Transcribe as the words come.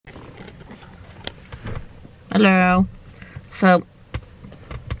Hello. So,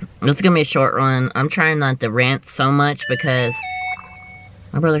 it's gonna be a short one. I'm trying not to rant so much because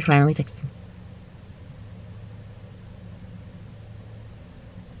my brother finally texted me.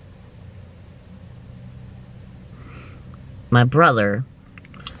 My brother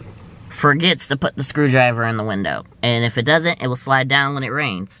forgets to put the screwdriver in the window. And if it doesn't, it will slide down when it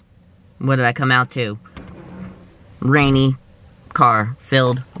rains. What did I come out to? Rainy car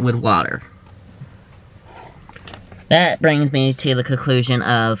filled with water. That brings me to the conclusion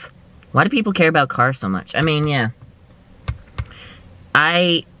of, why do people care about cars so much? I mean, yeah.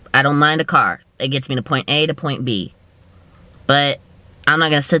 I don't mind a car. It gets me to point A to point B. But I'm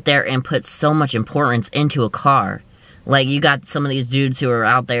not gonna sit there and put so much importance into a car. Like, you got some of these dudes who are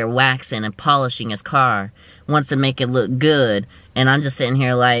out there waxing and polishing his car, wants to make it look good, and I'm just sitting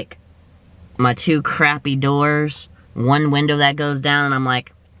here like, my two crappy doors, one window that goes down, and I'm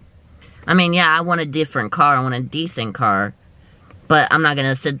like, I mean, yeah, I want a different car, I want a decent car, but I'm not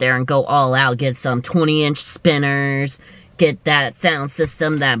gonna sit there and go all out, get some 20-inch spinners, get that sound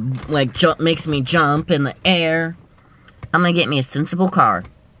system that, like, makes me jump in the air. I'm gonna get me a sensible car.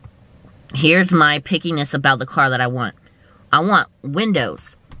 Here's my pickiness about the car that I want. I want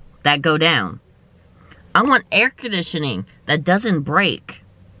windows that go down. I want air conditioning that doesn't break.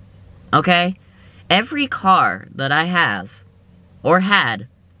 Okay? Every car that I have, or had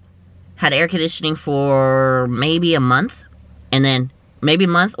air conditioning for maybe a month, and then maybe a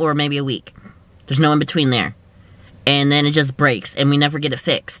month or maybe a week. There's no in between there. And then it just breaks, and we never get it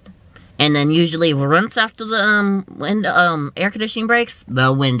fixed. And then usually once after the air conditioning breaks,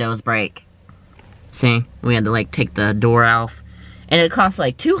 the windows break. See, we had to like take the door off, and it costs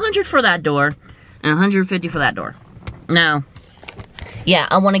like $200 for that door and $150 for that door. Now, yeah,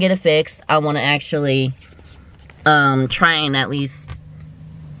 I want to get it fixed. I want to actually try and at least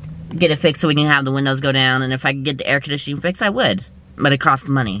get it fixed so we can have the windows go down. And if I could get the air conditioning fixed, I would, but it costs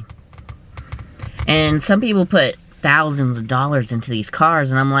money. And some people put thousands of dollars into these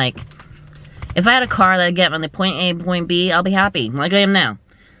cars, and I'm like, if I had a car that I'd get from the point A to point B, I'll be happy, like I am now.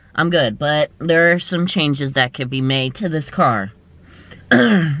 I'm good, but there are some changes that could be made to this car.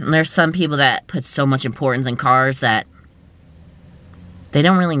 There's some people that put so much importance in cars that they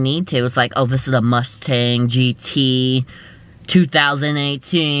don't really need to. It's like, oh, this is a Mustang GT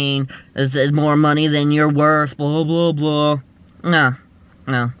 2018. This is more money than you're worth, blah, blah, blah.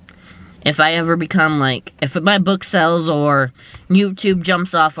 No. If I ever become like, if my book sells or YouTube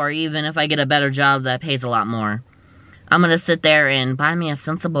jumps off, or even if I get a better job that pays a lot more, I'm gonna sit there and buy me a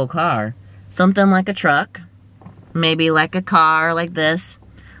sensible car. Something like a truck. Maybe like a car like this.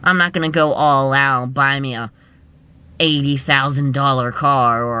 I'm not gonna go all out, buy me a $80,000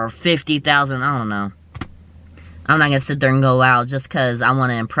 car or $50,000, I don't know. I'm not gonna sit there and go out just because I want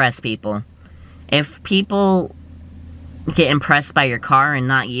to impress people. If people get impressed by your car and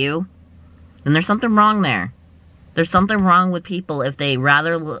not you, then there's something wrong there. There's something wrong with people if they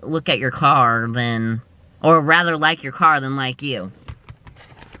rather look at your car than, or rather like your car than like you.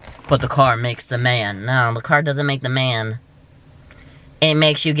 But the car makes the man. No, the car doesn't make the man. It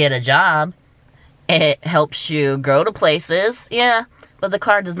makes you get a job. It helps you go to places. Yeah, but the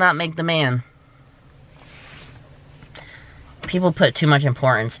car does not make the man. People put too much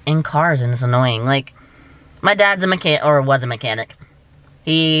importance in cars, and it's annoying. Like, my dad's a mechanic, or was a mechanic.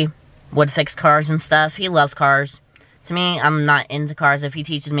 He would fix cars and stuff. He loves cars. To me, I'm not into cars. If he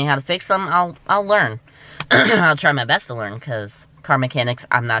teaches me how to fix them, I'll learn. I'll try my best to learn, because car mechanics,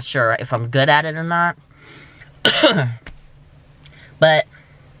 I'm not sure if I'm good at it or not. But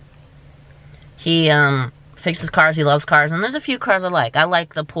he fixes cars. He loves cars, and there's a few cars I like. I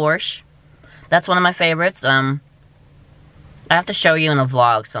like the Porsche. That's one of my favorites. I have to show you in a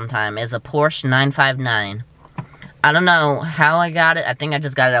vlog sometime. It's a Porsche 959. I don't know how I got it. I think I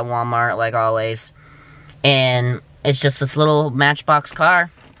just got it at Walmart, like always. And it's just this little matchbox car.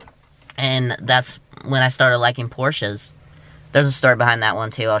 And that's when I started liking Porsches. There's a story behind that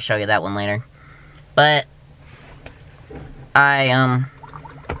one, too. I'll show you that one later. But I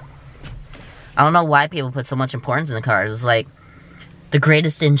don't know why people put so much importance in the cars. It's like, the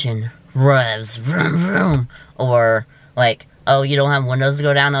greatest engine revs, vroom, vroom. Or, like, oh, you don't have windows to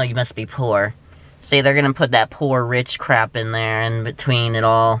go down? Oh, you must be poor. See, they're gonna put that poor, rich crap in there in between it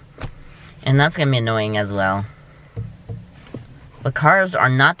all. And that's gonna be annoying as well. But cars are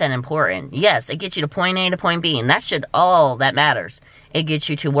not that important. Yes, it gets you to point A to point B, and that should all that matters. It gets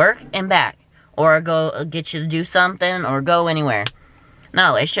you to work and back. Or get you to do something, or go anywhere.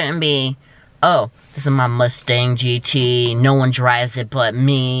 No, it shouldn't be, oh, this is my Mustang GT, no one drives it but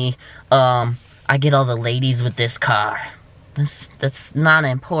me. I get all the ladies with this car. That's not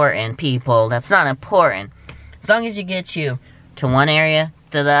important, people. That's not important. As long as you get you to one area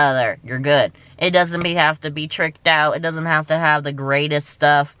to the other, you're good. It doesn't have to be tricked out. It doesn't have to have the greatest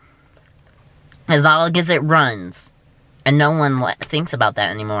stuff. As long as it runs. And no one thinks about that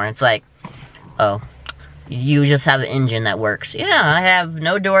anymore. It's like, oh, you just have an engine that works. Yeah, I have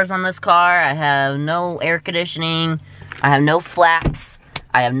no doors on this car. I have no air conditioning. I have no flaps.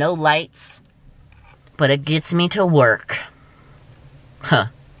 I have no lights. But it gets me to work. Huh,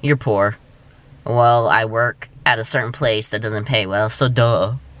 you're poor. Well, I work at a certain place that doesn't pay well, so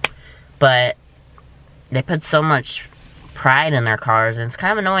duh. But they put so much pride in their cars, and it's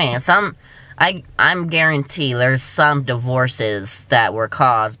kind of annoying. I'm guarantee there's some divorces that were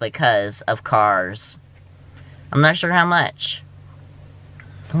caused because of cars. I'm not sure how much.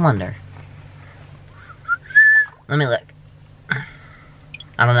 I wonder. Let me look.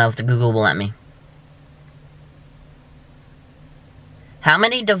 I don't know if the Google will let me. How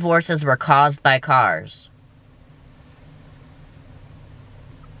many divorces were caused by cars?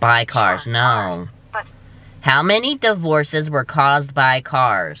 By cars, sure, no. Cars, but how many divorces were caused by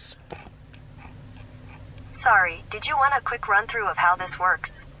cars? sorry, did you want a quick run-through of how this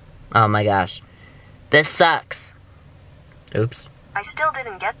works? Oh my gosh. This sucks. Oops. I still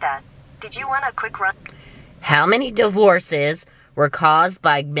didn't get that. Did you want a quick run? How many divorces were caused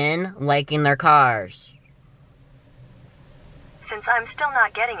by men liking their cars? Since I'm still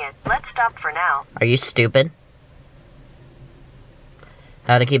not getting it, let's stop for now. Are you stupid?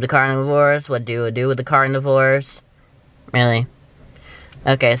 How to keep the car in divorce? What do I do with the car in divorce? Really?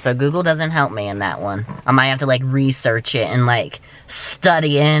 Okay, so Google doesn't help me in that one. I might have to, like, research it and, like,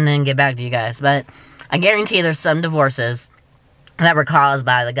 study it and then get back to you guys. But I guarantee there's some divorces that were caused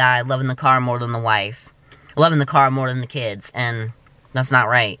by the guy loving the car more than the wife. Loving the car more than the kids. And that's not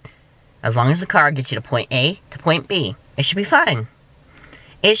right. As long as the car gets you to point A to point B, it should be fine.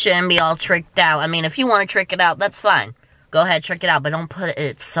 It shouldn't be all tricked out. I mean, if you want to trick it out, that's fine. Go ahead, trick it out. But don't put it,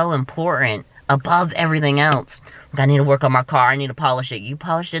 it's so important, above everything else. Like, I need to work on my car. I need to polish it. You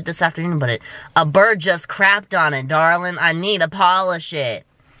polished it this afternoon, but a bird just crapped on it, darling. I need to polish it.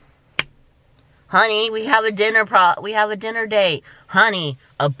 Honey, we have a dinner date. Honey,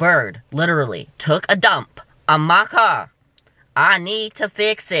 a bird literally took a dump on my car. I need to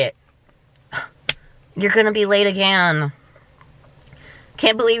fix it. You're gonna be late again.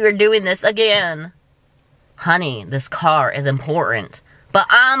 Can't believe you're doing this again. Honey, this car is important. But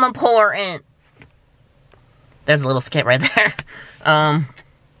I'm important. There's a little skit right there.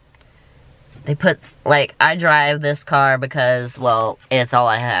 They put, like, I drive this car because, well, it's all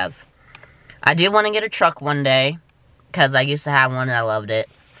I have. I do want to get a truck one day, because I used to have one and I loved it.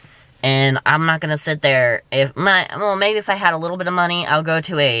 And I'm not going to sit there, maybe if I had a little bit of money, I'll go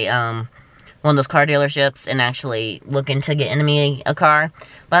to one of those car dealerships and actually look into getting me a car.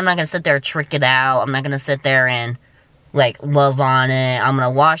 But I'm not going to sit there and trick it out. I'm not going to sit there and, like, love on it. I'm going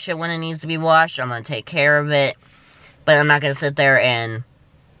to wash it when it needs to be washed. I'm going to take care of it. But I'm not going to sit there and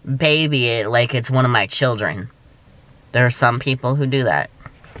baby it like it's one of my children. There are some people who do that.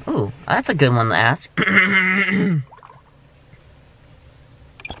 Ooh, that's a good one to ask.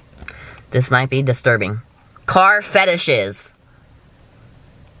 This might be disturbing. Car fetishes.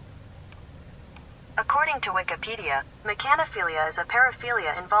 According to Wikipedia, mechanophilia is a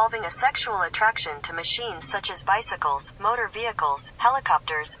paraphilia involving a sexual attraction to machines such as bicycles, motor vehicles,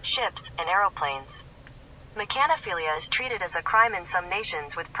 helicopters, ships, and aeroplanes. Mechanophilia is treated as a crime in some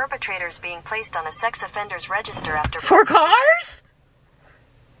nations, with perpetrators being placed on a sex offenders register after For cars?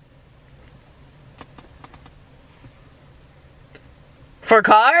 For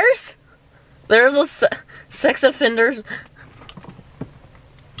cars? There's a sex offenders.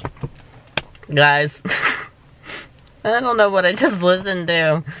 Guys, I don't know what I just listened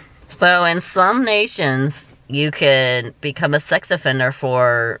to. So, in some nations, you can become a sex offender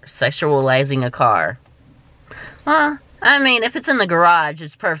for sexualizing a car. Well, I mean, if it's in the garage,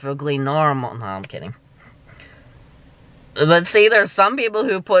 it's perfectly normal. No, I'm kidding. But see, there's some people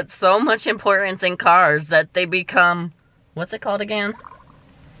who put so much importance in cars that they become... What's it called again?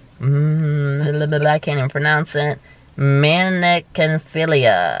 I can't even pronounce it.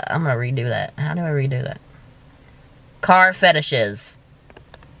 Mechanophilia. I'm gonna redo that. How do I redo that? Car fetishes.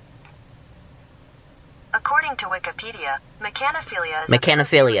 According to Wikipedia, mechanophilia is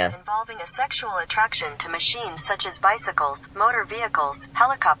Mechanophilia. a paraphilia involving a sexual attraction to machines such as bicycles, motor vehicles,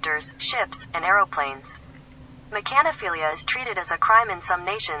 helicopters, ships, and aeroplanes. Mechanophilia is treated as a crime in some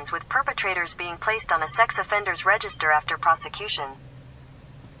nations, with perpetrators being placed on a sex offenders register after prosecution.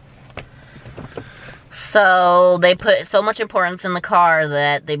 So, they put so much importance in the car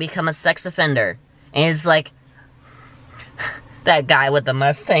that they become a sex offender. And it's like, that guy with the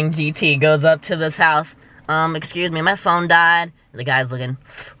Mustang GT goes up to this house. Excuse me, my phone died. The guy's looking,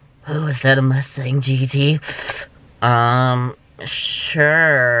 oh, is that a Mustang GT?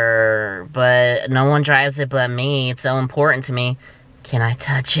 Sure, but no one drives it but me. It's so important to me. Can I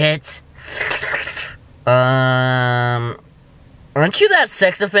touch it? Aren't you that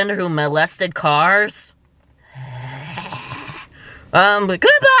sex offender who molested cars?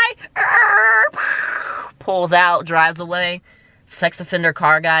 Goodbye! Pulls out, drives away. Sex offender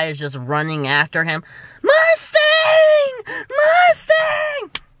car guy is just running after him. Mustang!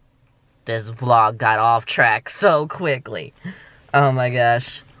 Mustang! This vlog got off track so quickly. Oh my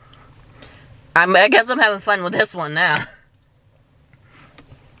gosh. I guess I'm having fun with this one now.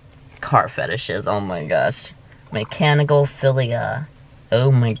 Car fetishes, oh my gosh. Mechanical philia.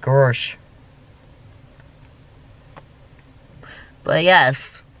 Oh my gosh. But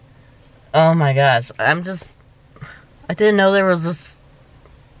yes. Oh my gosh. I didn't know there was this.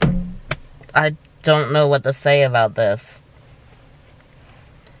 I don't know what to say about this.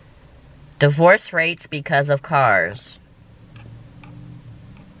 Divorce rates because of cars.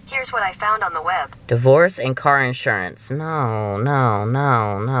 Here's what I found on the web. Divorce and car insurance. No, no,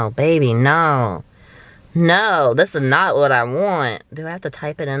 no, no. Baby, no. No, this is not what I want. Do I have to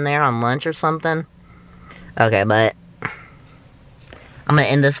type it in there on lunch or something? Okay, but I'm gonna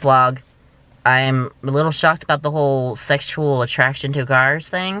end this vlog. I'm a little shocked about the whole sexual attraction to cars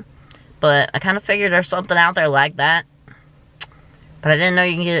thing, but I kind of figured there's something out there like that. But I didn't know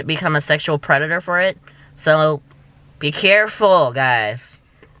you can become a sexual predator for it. So, be careful, guys.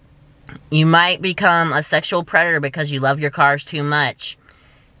 You might become a sexual predator because you love your cars too much.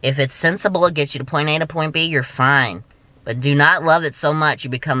 If it's sensible, it gets you to point A to point B, you're fine. But do not love it so much you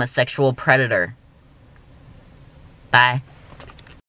become a sexual predator. Bye.